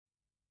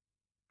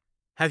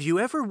Have you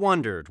ever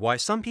wondered why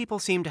some people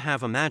seem to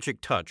have a magic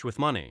touch with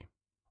money,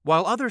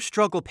 while others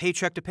struggle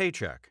paycheck to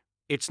paycheck?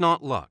 It's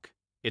not luck.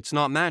 It's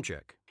not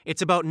magic.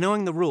 It's about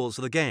knowing the rules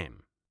of the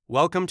game.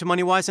 Welcome to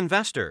MoneyWise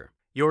Investor,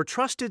 your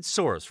trusted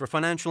source for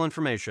financial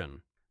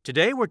information.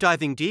 Today we're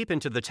diving deep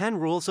into the 10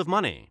 rules of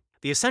money,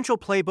 the essential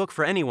playbook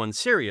for anyone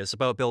serious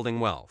about building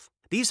wealth.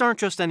 These aren't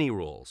just any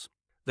rules.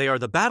 They are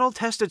the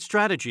battle-tested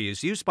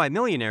strategies used by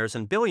millionaires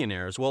and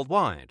billionaires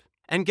worldwide.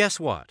 And guess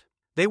what?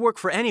 They work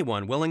for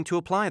anyone willing to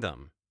apply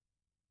them.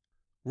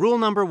 Rule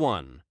number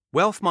 1,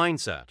 wealth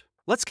mindset.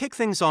 Let's kick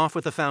things off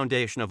with the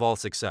foundation of all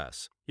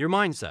success, your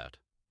mindset.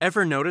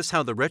 Ever notice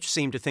how the rich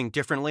seem to think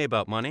differently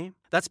about money?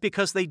 That's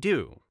because they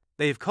do.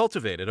 They've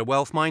cultivated a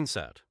wealth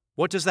mindset.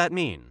 What does that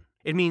mean?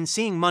 It means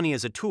seeing money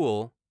as a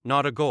tool,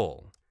 not a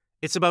goal.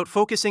 It's about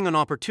focusing on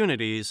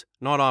opportunities,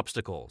 not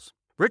obstacles.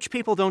 Rich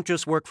people don't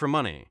just work for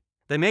money.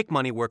 They make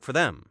money work for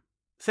them.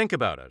 Think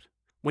about it.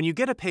 When you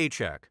get a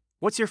paycheck,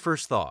 what's your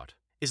first thought?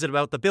 Is it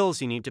about the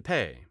bills you need to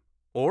pay?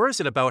 Or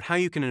is it about how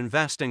you can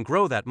invest and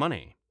grow that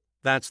money?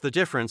 That's the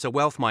difference a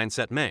wealth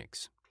mindset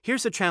makes.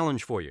 Here's a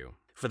challenge for you.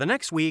 For the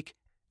next week,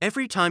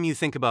 every time you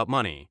think about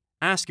money,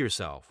 ask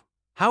yourself,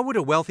 how would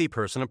a wealthy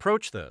person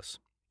approach this?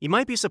 You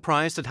might be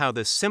surprised at how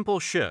this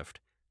simple shift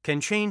can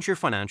change your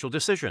financial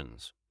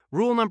decisions.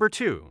 Rule number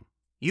 2,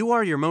 you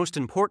are your most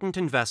important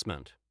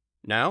investment.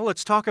 Now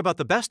let's talk about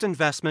the best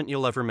investment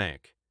you'll ever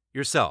make.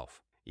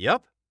 Yourself.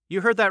 Yep, you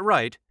heard that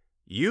right.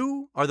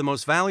 You are the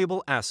most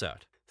valuable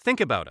asset.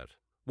 Think about it.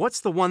 What's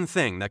the one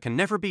thing that can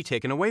never be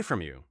taken away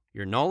from you?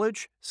 Your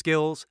knowledge,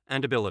 skills,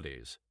 and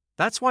abilities.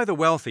 That's why the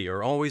wealthy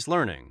are always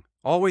learning,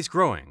 always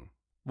growing.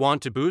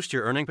 Want to boost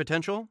your earning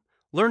potential?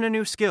 Learn a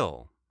new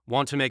skill.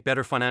 Want to make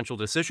better financial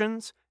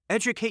decisions?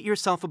 Educate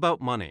yourself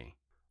about money.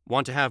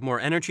 Want to have more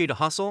energy to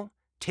hustle?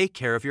 Take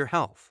care of your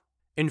health.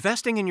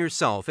 Investing in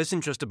yourself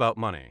isn't just about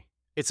money.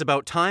 It's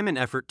about time and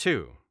effort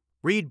too.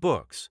 Read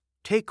books,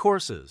 take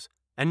courses,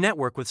 and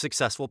network with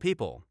successful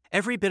people.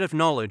 Every bit of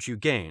knowledge you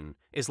gain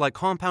is like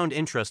compound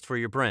interest for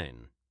your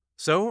brain.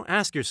 So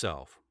ask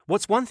yourself,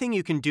 what's one thing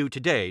you can do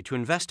today to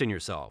invest in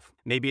yourself?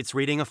 Maybe it's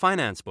reading a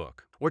finance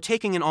book, or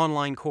taking an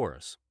online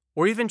course,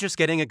 or even just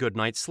getting a good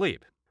night's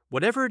sleep.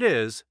 Whatever it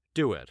is,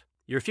 do it.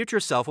 Your future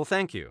self will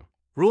thank you.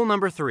 Rule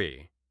number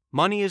 3,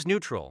 money is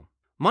neutral.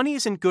 Money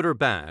isn't good or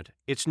bad,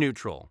 it's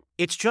neutral.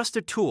 It's just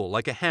a tool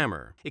like a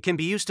hammer. It can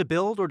be used to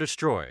build or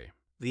destroy.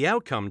 The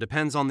outcome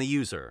depends on the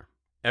user.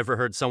 Ever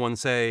heard someone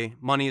say,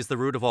 money is the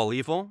root of all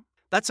evil?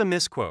 That's a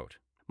misquote.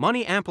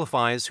 Money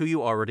amplifies who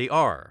you already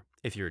are.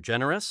 If you're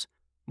generous,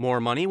 more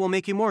money will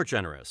make you more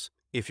generous.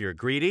 If you're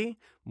greedy,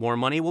 more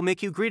money will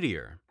make you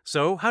greedier.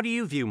 So how do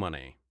you view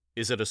money?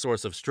 Is it a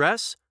source of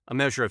stress, a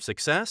measure of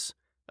success,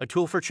 a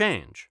tool for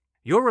change?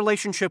 Your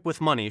relationship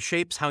with money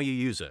shapes how you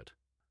use it.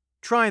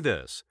 Try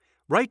this.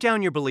 Write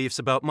down your beliefs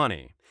about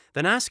money.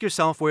 Then ask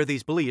yourself where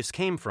these beliefs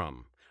came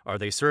from. Are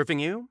they serving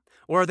you,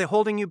 or are they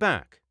holding you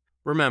back?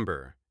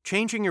 Remember,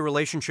 changing your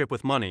relationship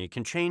with money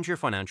can change your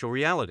financial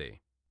reality.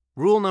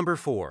 Rule number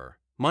 4,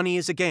 money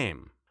is a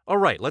game. All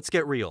right, let's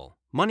get real.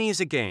 Money is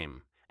a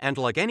game, and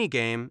like any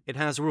game, it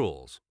has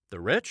rules. The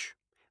rich?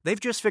 They've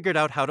just figured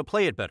out how to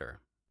play it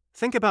better.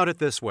 Think about it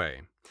this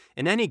way.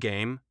 In any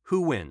game,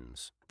 who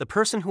wins? The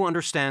person who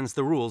understands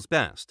the rules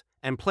best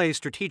and plays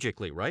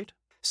strategically, right?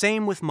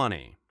 Same with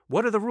money.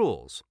 What are the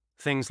rules?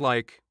 Things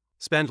like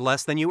spend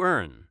less than you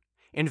earn,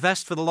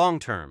 invest for the long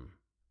term,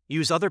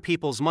 use other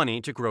people's money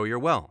to grow your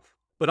wealth.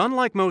 But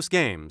unlike most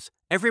games,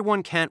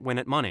 everyone can't win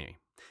at money.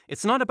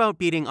 It's not about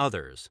beating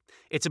others.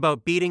 It's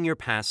about beating your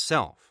past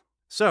self.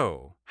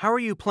 So, how are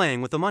you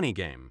playing with the money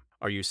game?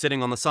 Are you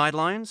sitting on the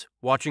sidelines,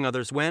 watching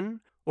others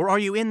win? Or are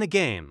you in the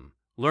game,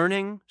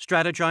 learning,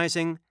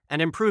 strategizing,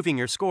 and improving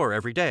your score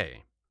every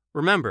day?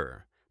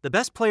 Remember, the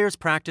best players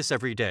practice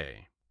every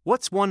day.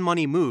 What's one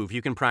money move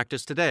you can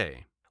practice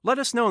today? Let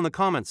us know in the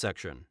comments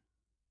section.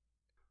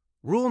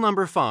 Rule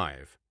number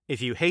 5,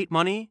 if you hate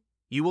money,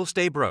 you will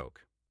stay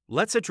broke.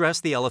 Let's address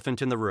the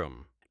elephant in the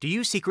room. Do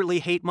you secretly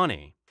hate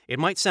money? It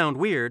might sound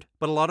weird,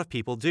 but a lot of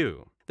people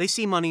do. They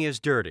see money as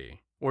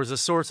dirty, or as a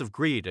source of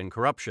greed and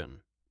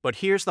corruption. But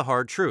here's the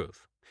hard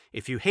truth.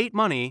 If you hate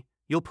money,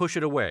 you'll push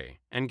it away,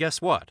 and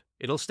guess what?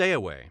 It'll stay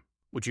away.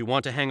 Would you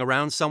want to hang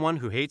around someone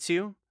who hates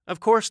you?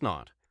 Of course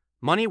not.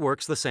 Money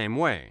works the same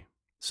way.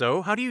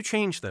 So how do you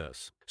change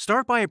this?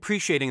 Start by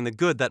appreciating the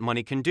good that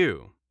money can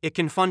do. It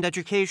can fund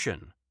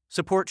education,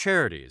 support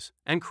charities,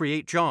 and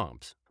create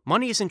jobs.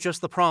 Money isn't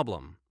just the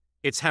problem.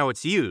 It's how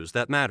it's used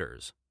that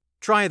matters.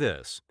 Try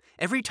this.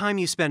 Every time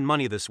you spend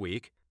money this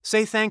week,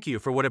 say thank you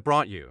for what it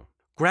brought you.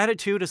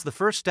 Gratitude is the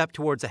first step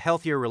towards a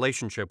healthier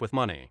relationship with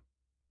money.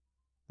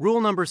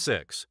 Rule number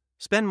 6,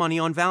 spend money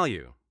on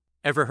value.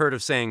 Ever heard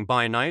of saying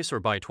buy nice or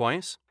buy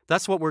twice?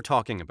 That's what we're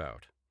talking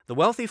about. The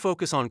wealthy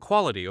focus on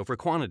quality over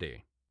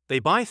quantity. They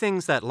buy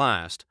things that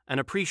last and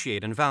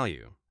appreciate in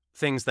value,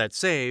 things that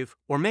save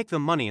or make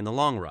them money in the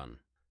long run.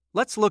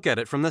 Let's look at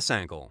it from this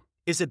angle.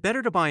 Is it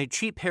better to buy a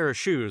cheap pair of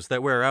shoes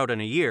that wear out in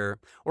a year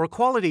or a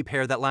quality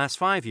pair that lasts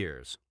 5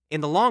 years?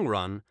 In the long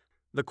run,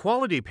 the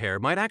quality pair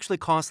might actually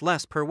cost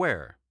less per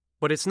wear.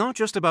 But it's not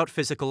just about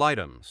physical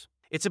items.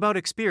 It's about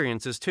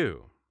experiences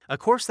too. A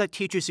course that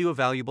teaches you a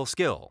valuable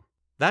skill.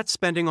 That's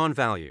spending on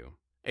value.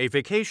 A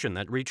vacation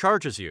that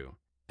recharges you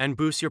and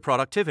boosts your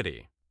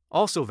productivity.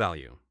 Also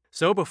value.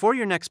 So before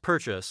your next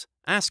purchase,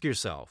 ask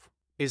yourself,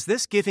 is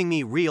this giving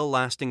me real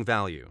lasting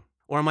value,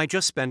 or am I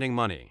just spending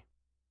money?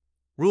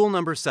 Rule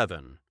number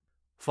 7.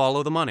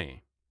 Follow the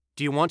money.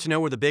 Do you want to know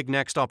where the big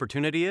next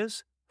opportunity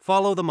is?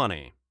 Follow the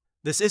money.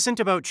 This isn't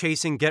about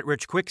chasing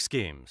get-rich-quick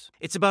schemes.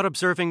 It's about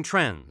observing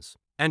trends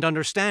and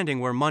understanding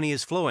where money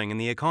is flowing in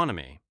the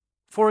economy.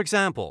 For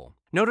example,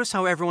 notice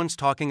how everyone's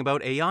talking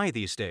about AI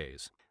these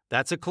days.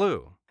 That's a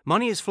clue.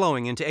 Money is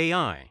flowing into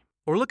AI.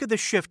 Or look at the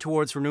shift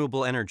towards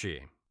renewable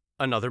energy.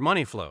 Another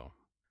money flow.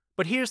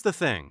 But here's the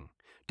thing.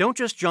 Don't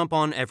just jump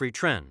on every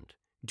trend.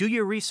 Do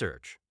your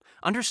research.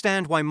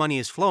 Understand why money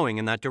is flowing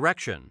in that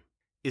direction.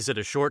 Is it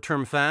a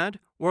short-term fad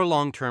or a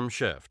long-term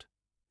shift?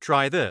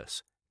 Try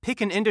this. Pick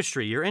an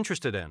industry you're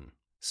interested in.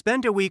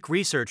 Spend a week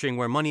researching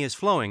where money is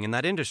flowing in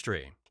that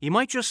industry. You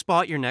might just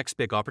spot your next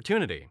big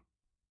opportunity.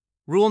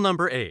 Rule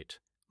number 8.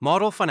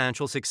 Model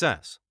financial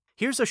success.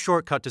 Here's a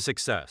shortcut to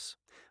success.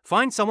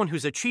 Find someone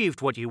who's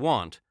achieved what you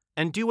want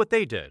and do what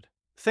they did.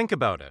 Think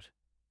about it.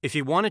 If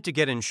you wanted to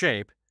get in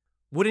shape,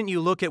 wouldn't you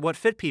look at what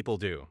fit people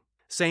do?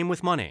 Same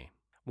with money.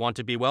 Want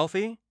to be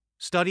wealthy?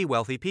 Study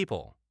wealthy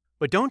people.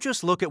 But don't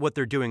just look at what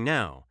they're doing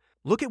now.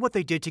 Look at what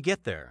they did to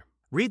get there.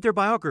 Read their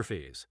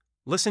biographies.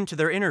 Listen to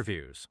their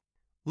interviews.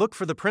 Look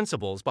for the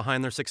principles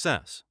behind their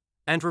success.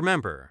 And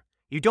remember,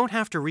 you don't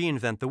have to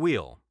reinvent the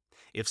wheel.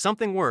 If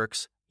something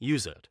works,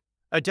 use it.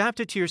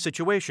 Adapt it to your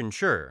situation,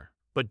 sure,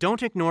 but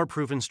don't ignore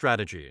proven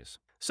strategies.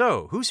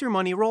 So, who's your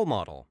money role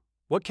model?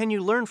 What can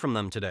you learn from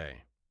them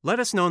today? Let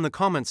us know in the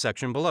comments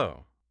section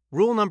below.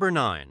 Rule number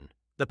 9.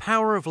 The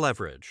power of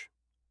leverage.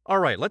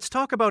 Alright, let's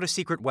talk about a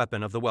secret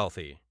weapon of the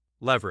wealthy.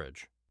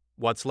 Leverage.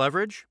 What's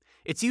leverage?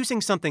 It's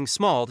using something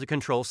small to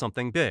control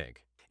something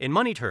big. In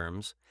money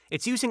terms,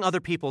 it's using other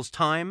people's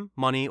time,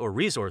 money, or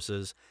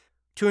resources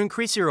to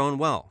increase your own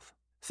wealth.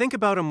 Think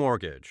about a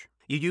mortgage.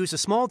 You use a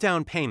small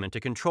down payment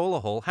to control a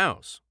whole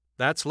house.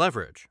 That's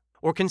leverage.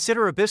 Or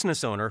consider a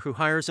business owner who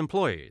hires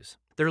employees.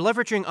 They're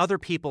leveraging other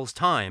people's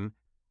time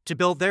to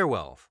build their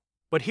wealth.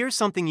 But here's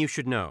something you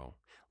should know.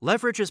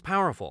 Leverage is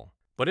powerful,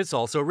 but it's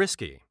also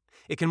risky.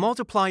 It can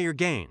multiply your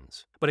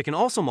gains, but it can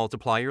also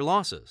multiply your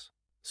losses.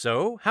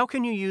 So, how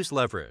can you use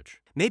leverage?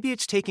 Maybe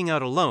it's taking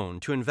out a loan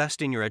to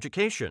invest in your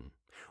education,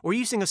 or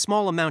using a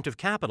small amount of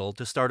capital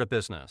to start a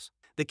business.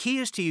 The key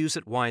is to use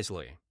it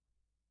wisely.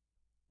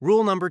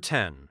 Rule number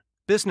 10.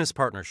 Business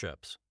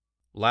partnerships.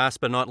 Last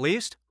but not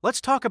least,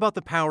 let's talk about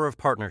the power of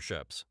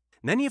partnerships.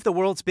 Many of the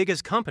world's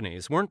biggest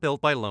companies weren't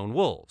built by lone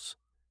wolves.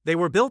 They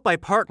were built by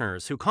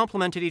partners who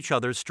complemented each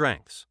other's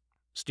strengths.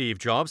 Steve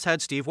Jobs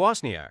had Steve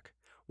Wozniak.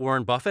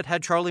 Warren Buffett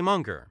had Charlie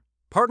Munger.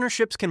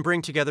 Partnerships can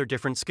bring together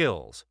different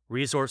skills,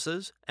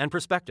 resources, and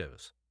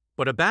perspectives.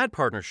 But a bad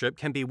partnership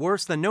can be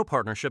worse than no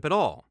partnership at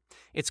all.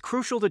 It's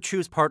crucial to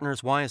choose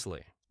partners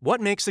wisely.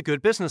 What makes a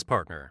good business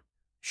partner?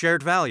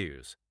 Shared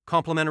values,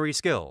 complementary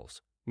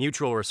skills,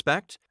 mutual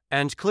respect,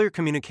 and clear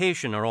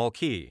communication are all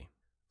key.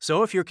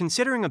 So if you're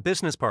considering a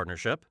business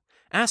partnership,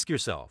 ask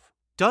yourself,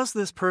 does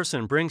this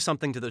person bring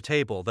something to the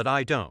table that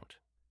I don't?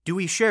 Do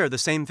we share the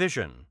same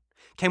vision?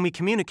 Can we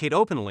communicate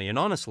openly and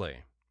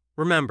honestly?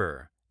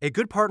 Remember, a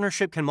good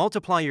partnership can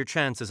multiply your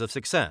chances of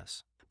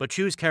success, but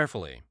choose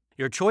carefully.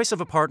 Your choice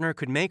of a partner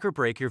could make or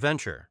break your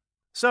venture.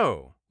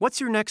 So, what's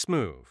your next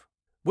move?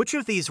 Which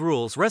of these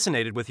rules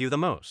resonated with you the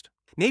most?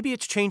 Maybe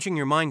it's changing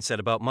your mindset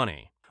about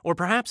money, or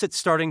perhaps it's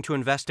starting to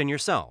invest in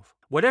yourself.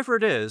 Whatever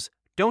it is,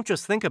 don't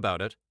just think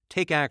about it,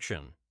 take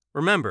action.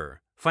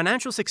 Remember,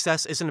 financial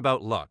success isn't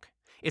about luck.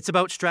 It's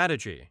about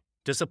strategy,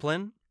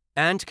 discipline,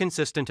 and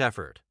consistent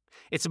effort.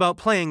 It's about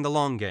playing the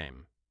long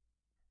game.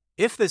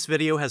 If this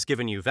video has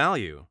given you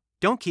value,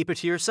 don't keep it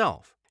to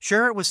yourself.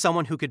 Share it with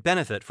someone who could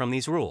benefit from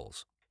these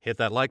rules. Hit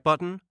that like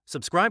button,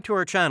 subscribe to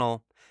our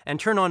channel, and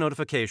turn on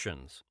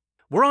notifications.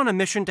 We're on a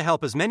mission to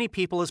help as many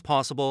people as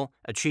possible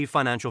achieve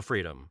financial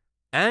freedom.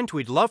 And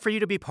we'd love for you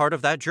to be part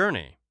of that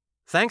journey.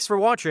 Thanks for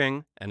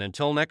watching, and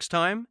until next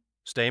time,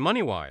 stay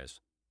MoneyWise.